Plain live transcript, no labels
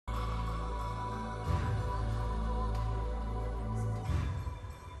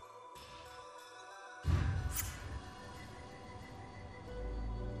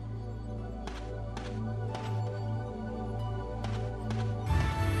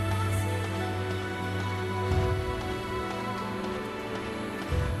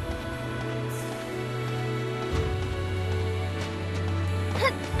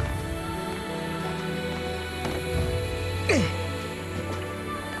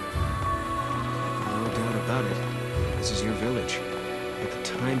about it, this is your village. But the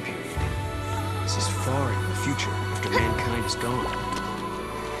time period, this is far in the future, after mankind is gone.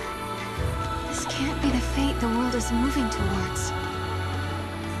 This can't be the fate the world is moving towards.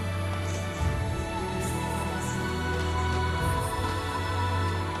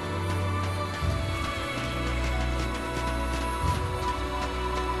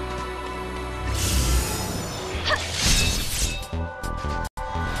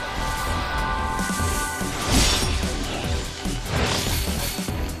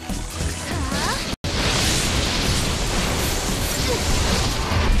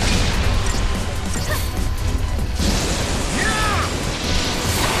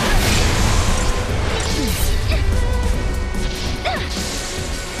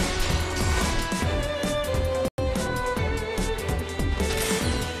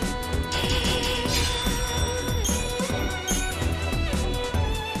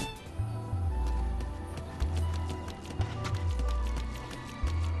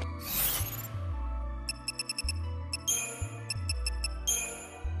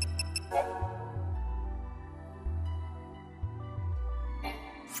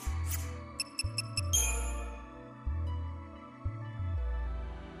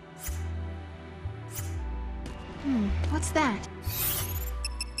 What's that?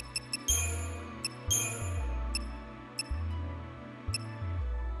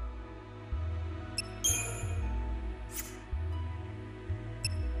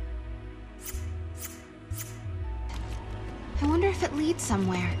 I wonder if it leads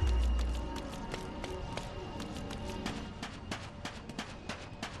somewhere.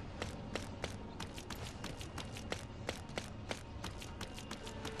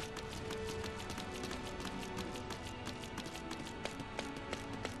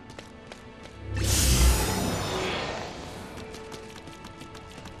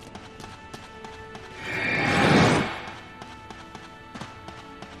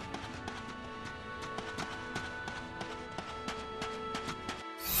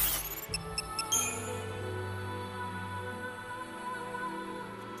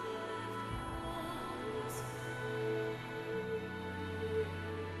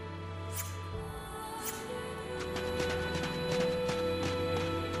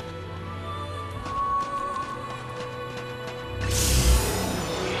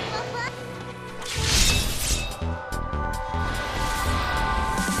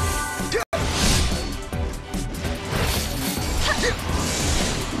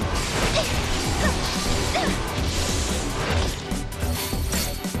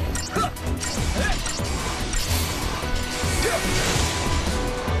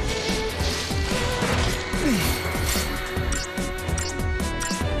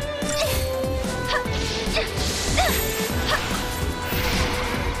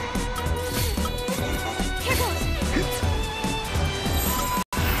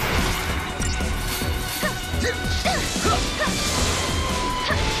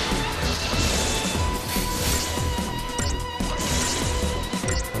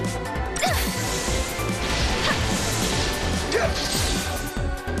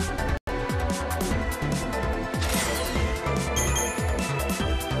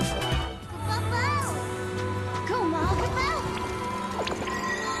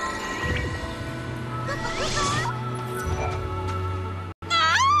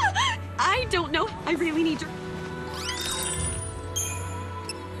 I really need to...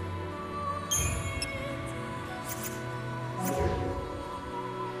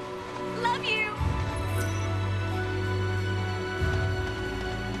 Love you!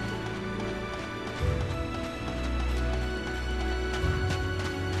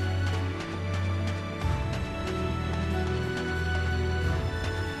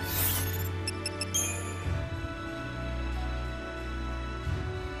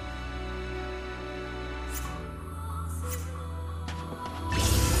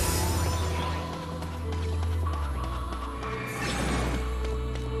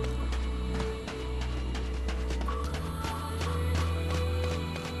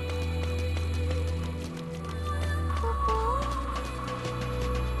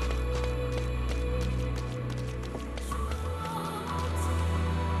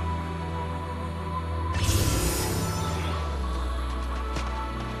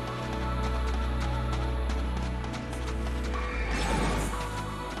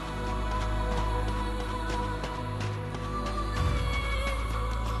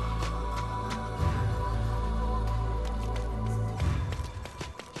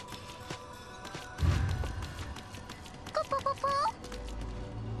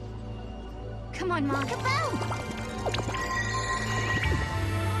 Come on, Mom.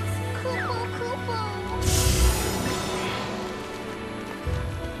 Kupo, Kupo.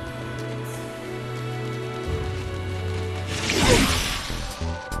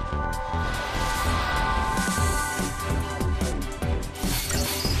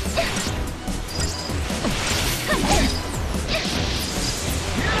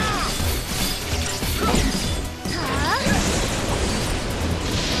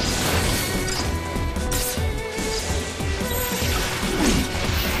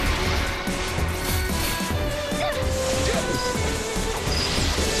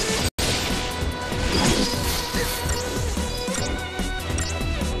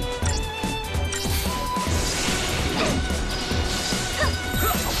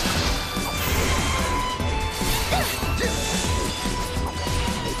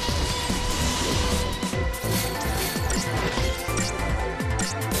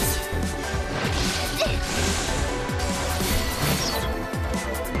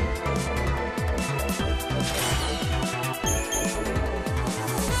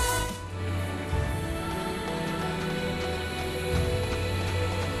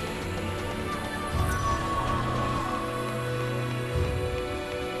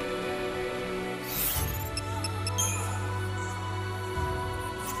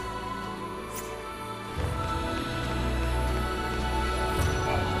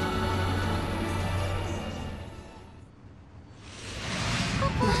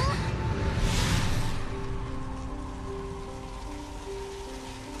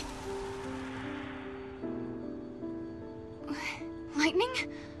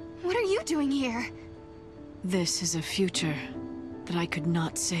 Lightning? What are you doing here? This is a future that I could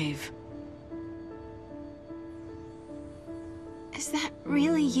not save. Is that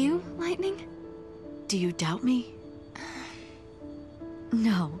really you, Lightning? Do you doubt me?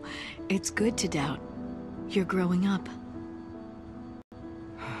 No, it's good to doubt. You're growing up.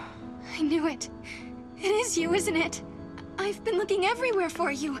 I knew it. It is you, isn't it? I've been looking everywhere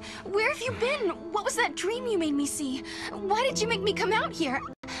for you. Where have you been? What was that dream you made me see? Why did you make me come out here?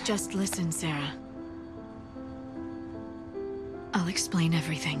 Just listen, Serah. I'll explain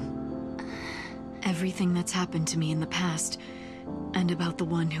everything. Everything that's happened to me in the past, and about the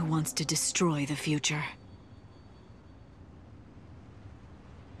one who wants to destroy the future.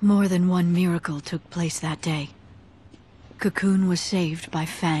 More than one miracle took place that day. Cocoon was saved by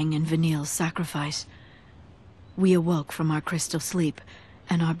Fang and Vanille's sacrifice. We awoke from our crystal sleep,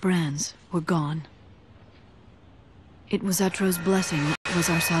 and our brands were gone. It was Etro's blessing that was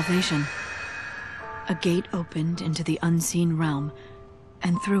our salvation. A gate opened into the unseen realm,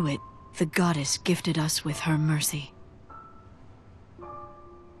 and through it, the goddess gifted us with her mercy.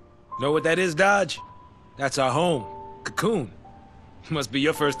 Know what that is, Dodge? That's our home, Cocoon. Must be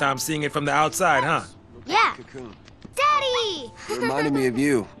your first time seeing it from the outside, huh? Yeah. Cocoon. Daddy! It reminded me of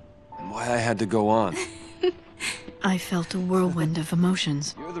you, and why I had to go on. I felt a whirlwind of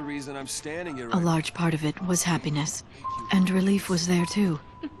emotions. You're the reason I'm standing here A right large part of it was happiness, and relief was there too.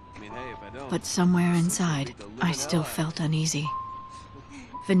 I mean, hey, if I don't... But somewhere inside, I still felt uneasy.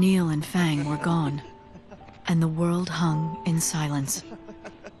 Vanille and Fang were gone, and the world hung in silence.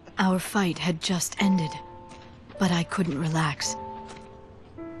 Our fight had just ended, but I couldn't relax.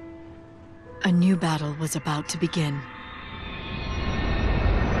 A new battle was about to begin.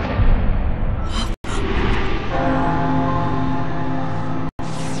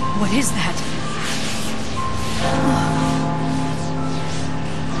 What is that?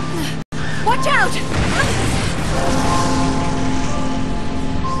 Watch out!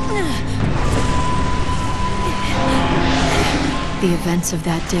 The events of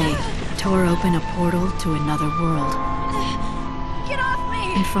that day tore open a portal to another world. Get off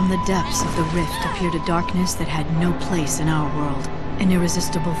me! And from the depths of the rift appeared a darkness that had no place in our world. An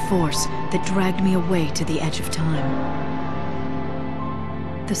irresistible force that dragged me away to the edge of time.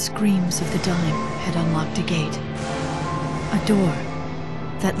 The screams of the dying had unlocked a gate. A door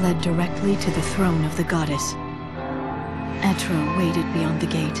that led directly to the throne of the goddess. Etro waited beyond the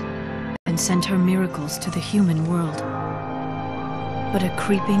gate and sent her miracles to the human world. But a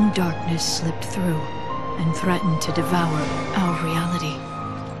creeping darkness slipped through and threatened to devour our reality.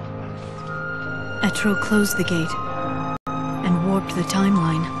 Etro closed the gate and warped the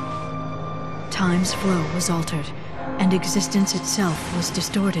timeline. Time's flow was altered, and existence itself was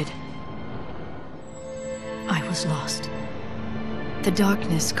distorted. I was lost. The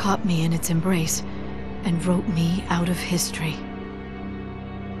darkness caught me in its embrace and wrote me out of history.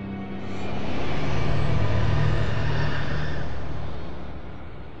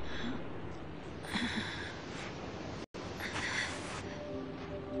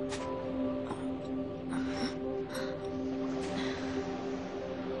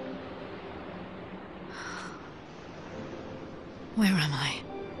 Where am I?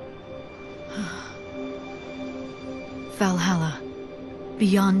 Valhalla.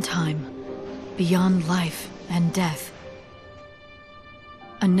 Beyond time. Beyond life and death.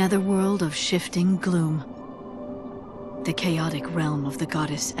 A netherworld of shifting gloom. The chaotic realm of the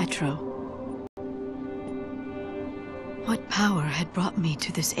goddess Etro. What power had brought me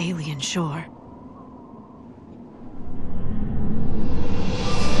to this alien shore?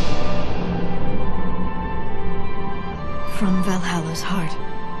 From Valhalla's heart,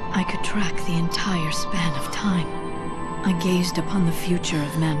 I could track the entire span of time. I gazed upon the future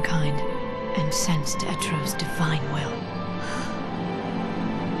of mankind and sensed Etro's divine will.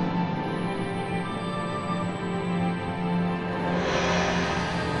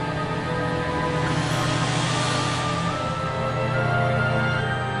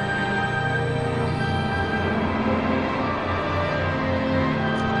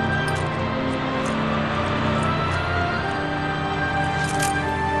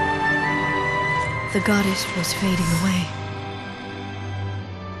 The goddess was fading away.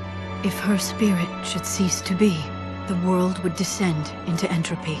 If her spirit should cease to be, the world would descend into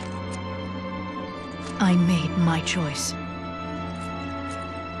entropy. I made my choice.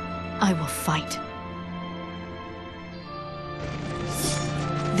 I will fight.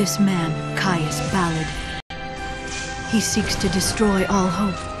 This man, Caius Ballard, he seeks to destroy all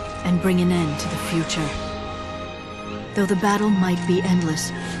hope and bring an end to the future. Though the battle might be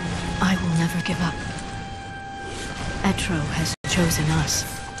endless, I will never give up. Etro has chosen. chosen us,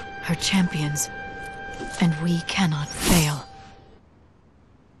 her champions, and we cannot fail.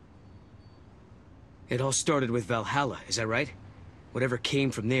 It all started with Valhalla, is that right? Whatever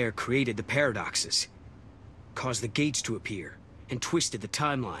came from there created the paradoxes. Caused the gates to appear, and twisted the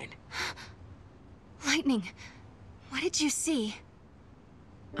timeline. Lightning, what did you see?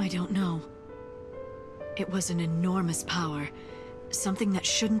 I don't know. It was an enormous power, something that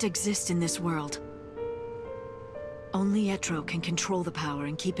shouldn't exist in this world. Only Etro can control the power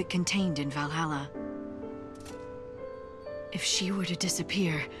and keep it contained in Valhalla. If she were to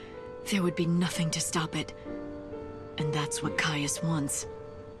disappear, there would be nothing to stop it. And that's what Caius wants.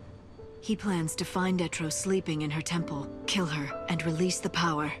 He plans to find Etro sleeping in her temple, kill her, and release the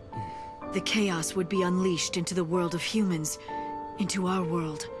power. The chaos would be unleashed into the world of humans, into our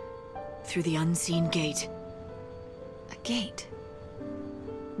world, through the unseen gate. A gate?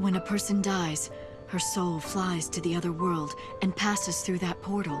 When a person dies, her soul flies to the other world and passes through that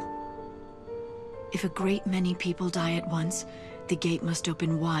portal. If a great many people die at once, the gate must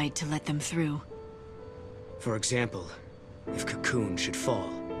open wide to let them through. For example, if Cocoon should fall.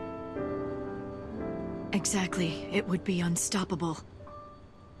 Exactly. It would be unstoppable.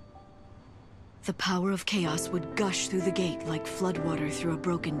 The power of chaos would gush through the gate like floodwater through a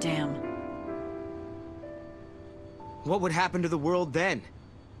broken dam. What would happen to the world then?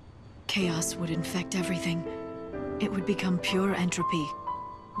 Chaos would infect everything. It would become pure entropy,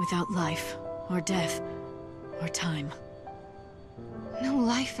 without life, or death, or time. No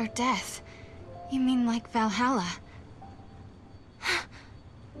life or death. You mean like Valhalla?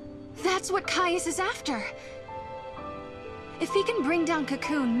 That's what Caius is after! If he can bring down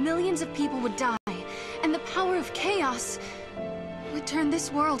Cocoon, millions of people would die, and the power of chaos would turn this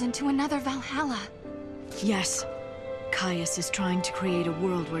world into another Valhalla. Yes. Caius is trying to create a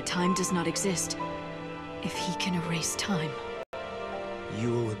world where time does not exist. If he can erase time.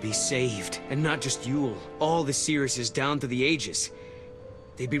 Yule would be saved, and not just Yule. All the Seahorses down through the ages.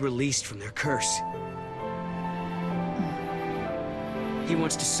 They'd be released from their curse. He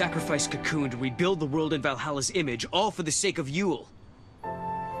wants to sacrifice Cocoon to rebuild the world in Valhalla's image, all for the sake of Yule.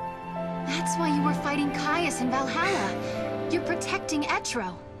 That's why you were fighting Caius in Valhalla. You're protecting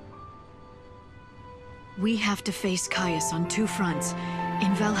Etro. We have to face Caius on two fronts,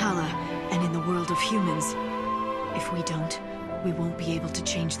 in Valhalla and in the world of humans. If we don't, we won't be able to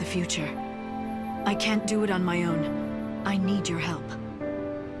change the future. I can't do it on my own. I need your help.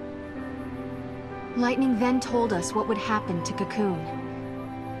 Lightning then told us what would happen to Cocoon.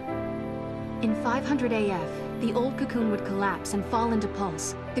 In 500 AF, the old Cocoon would collapse and fall into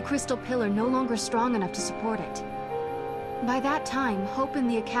pulse, the crystal pillar no longer strong enough to support it. By that time, Hope and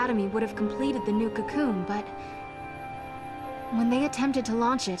the Academy would have completed the new Cocoon, but when they attempted to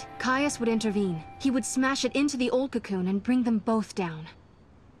launch it, Caius would intervene. He would smash it into the old Cocoon and bring them both down.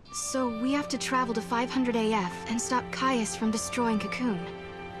 So we have to travel to 500 AF and stop Caius from destroying Cocoon.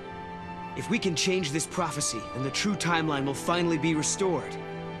 If we can change this prophecy, then the true timeline will finally be restored.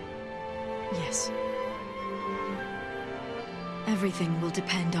 Yes. Everything will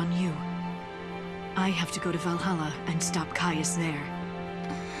depend on you. I have to go to Valhalla and stop Caius there.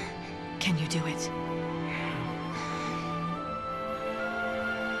 Can you do it?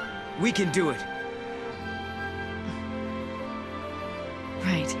 We can do it.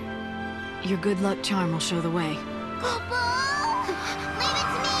 Right. Your good luck charm will show the way. Leave it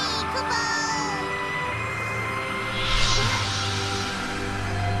to me, Kubo!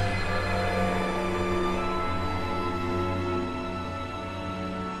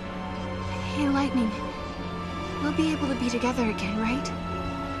 Hey, Lightning. We'll be able to be together again, right?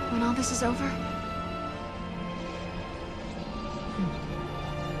 When all this is over?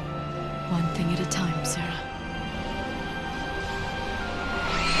 One thing at a time, Serah.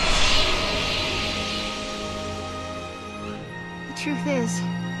 The truth is,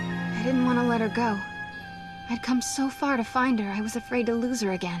 I didn't want to let her go. I'd come so far to find her, I was afraid to lose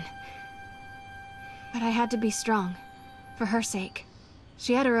her again. But I had to be strong, for her sake.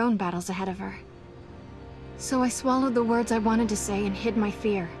 She had her own battles ahead of her. So I swallowed the words I wanted to say and hid my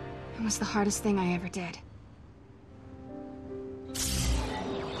fear. It was the hardest thing I ever did.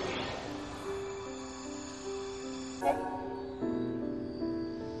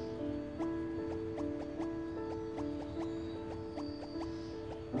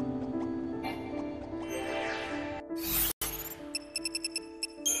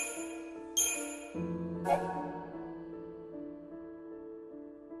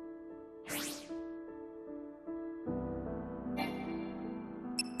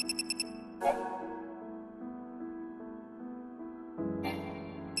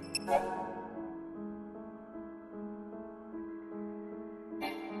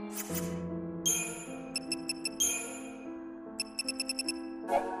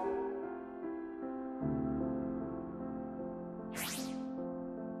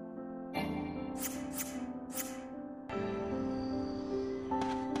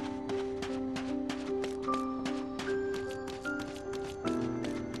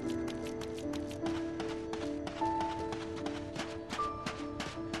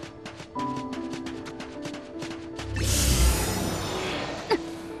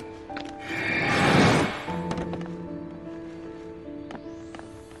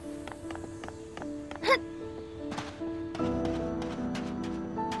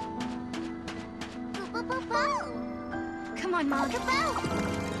 Come on, Mog.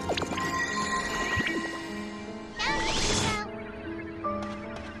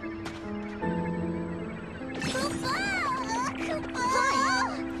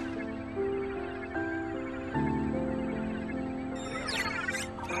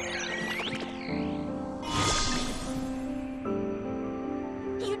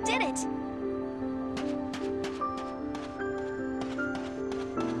 You did it!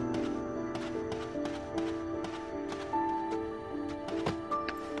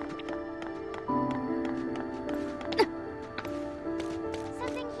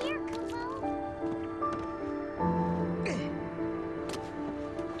 Something here, Kupo.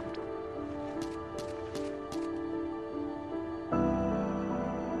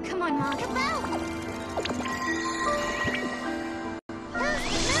 Come on, Mog.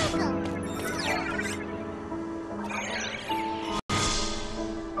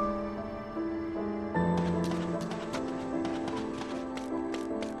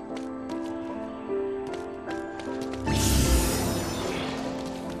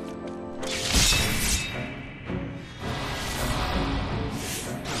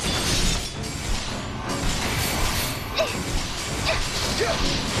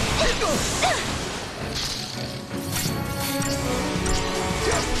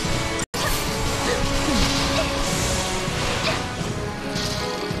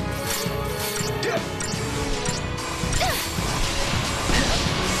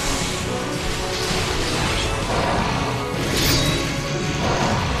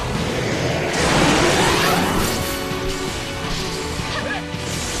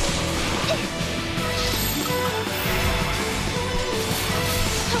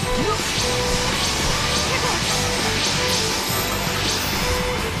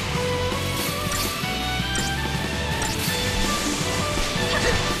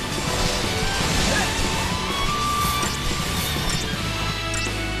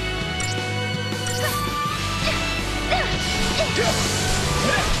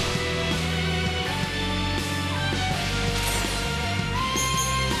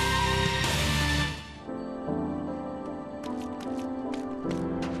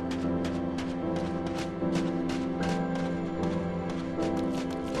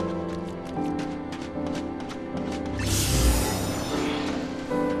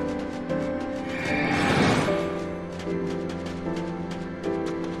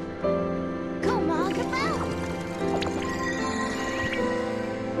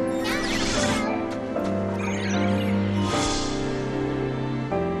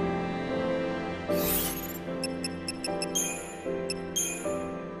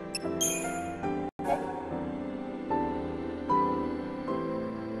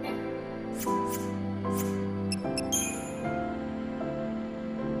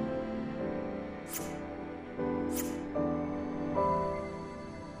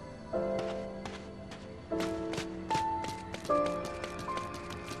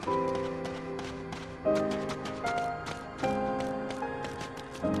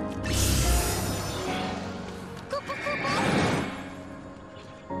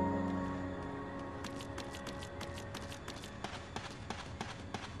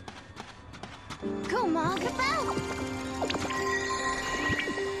 Go, Mog.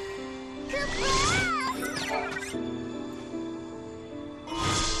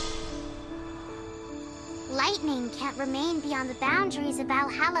 Lightning can't remain beyond the boundaries of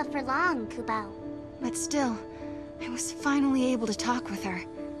Valhalla for long, Kupo. But still, I was finally able to talk with her.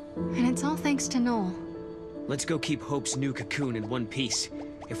 And it's all thanks to Noel. Let's go keep Hope's new cocoon in one piece.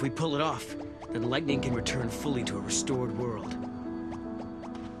 If we pull it off, then Lightning can return fully to a restored world.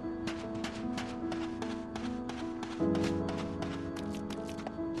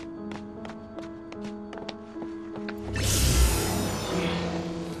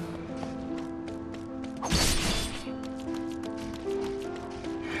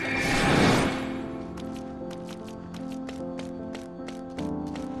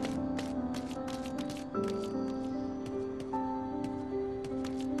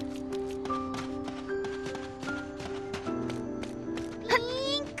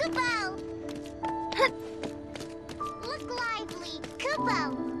 Look lively!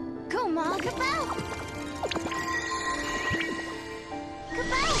 Kupo! Go, Mog. Kupo!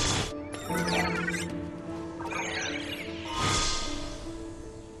 Kupo!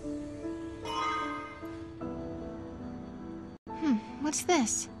 What's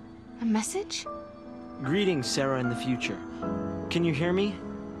this? A message? Greetings, Serah in the future. Can you hear me?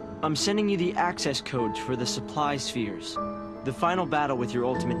 I'm sending you the access codes for the supply spheres. The final battle with your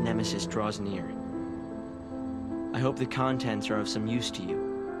ultimate nemesis draws near. I hope the contents are of some use to you.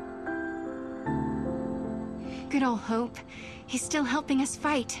 Good old Hope. He's still helping us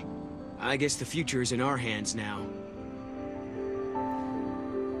fight. I guess the future is in our hands now.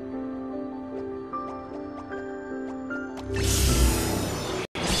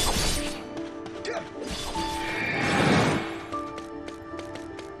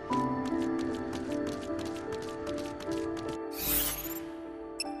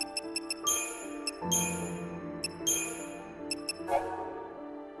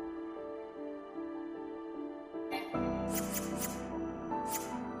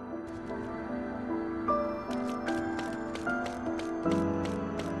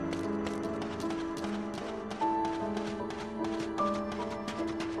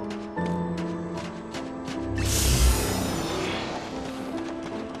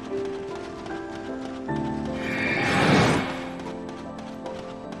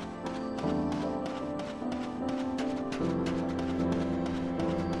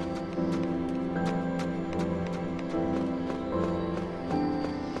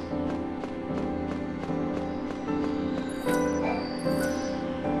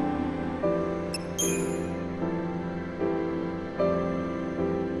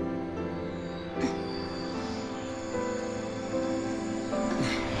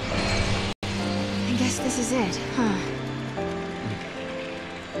 This is it, huh?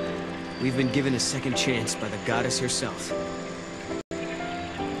 We've been given a second chance by the goddess herself.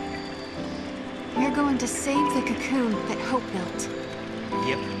 We're going to save the cocoon that Hope built.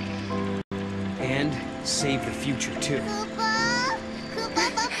 Yep. And save the future, too. Kupo!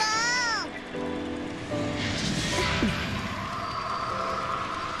 Kupo!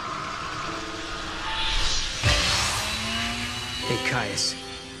 Hey, Caius.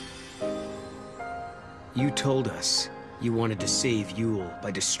 You told us you wanted to save Yule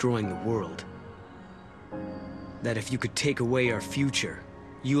by destroying the world. That if you could take away our future,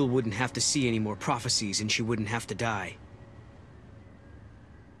 Yule wouldn't have to see any more prophecies and she wouldn't have to die.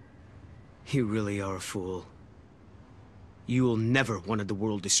 You really are a fool. Yule never wanted the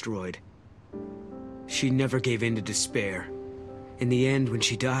world destroyed. She never gave in to despair. In the end, when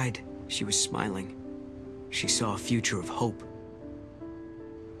she died, she was smiling. She saw a future of hope.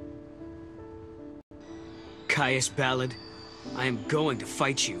 Caius Ballad, I am going to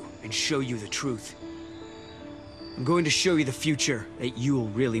fight you and show you the truth. I'm going to show you the future that Yule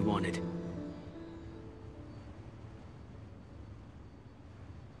really wanted.